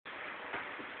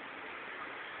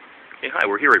Hey, hi,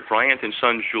 we're here at Bryant and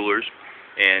Sons Jewelers,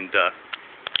 and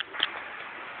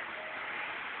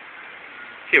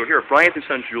we're here at Bryant and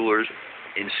Sons Jewelers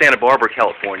in Santa Barbara,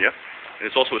 California, and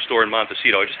it's also a store in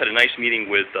Montecito. I just had a nice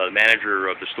meeting with the manager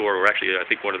of the store, or actually I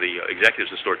think one of the executives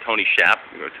of the store, Tony Schaap,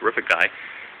 a terrific guy.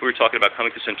 We were talking about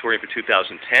coming to Centurion for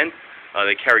 2010.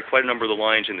 They carry quite a number of the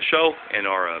lines in the show and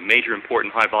are a major,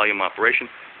 important, high-volume operation.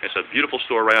 It's a beautiful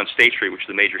store right on State Street, which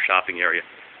is the major shopping area.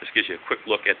 This gives you a quick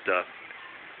look at the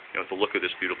look of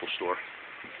this beautiful store.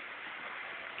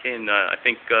 And I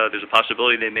think there's a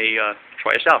possibility they may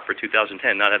try us out for 2010,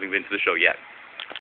 not having been to the show yet.